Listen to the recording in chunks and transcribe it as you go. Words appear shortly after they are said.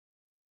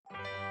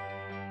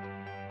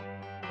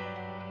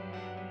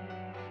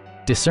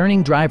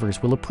Discerning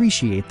drivers will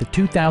appreciate the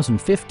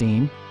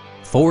 2015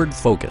 Ford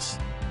Focus.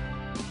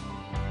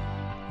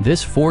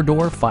 This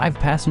four-door,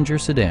 five-passenger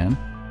sedan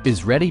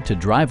is ready to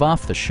drive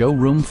off the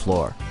showroom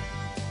floor.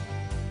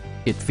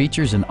 It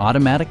features an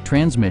automatic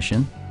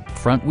transmission,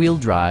 front-wheel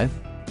drive,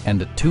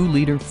 and a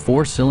 2-liter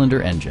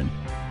four-cylinder engine.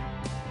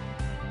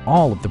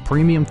 All of the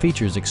premium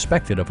features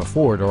expected of a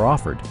Ford are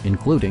offered,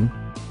 including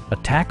a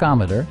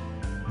tachometer,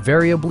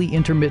 variably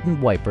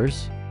intermittent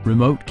wipers,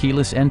 remote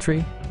keyless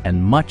entry,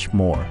 and much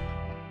more.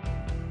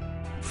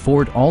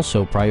 Ford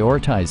also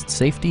prioritized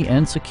safety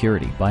and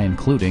security by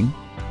including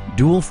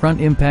dual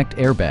front impact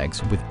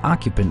airbags with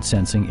occupant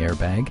sensing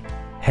airbag,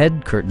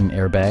 head curtain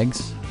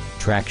airbags,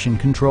 traction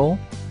control,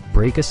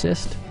 brake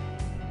assist,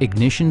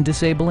 ignition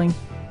disabling,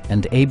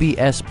 and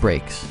ABS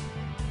brakes.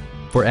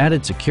 For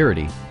added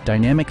security,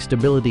 dynamic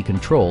stability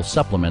control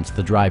supplements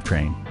the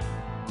drivetrain.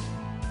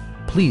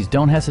 Please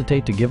don't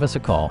hesitate to give us a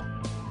call.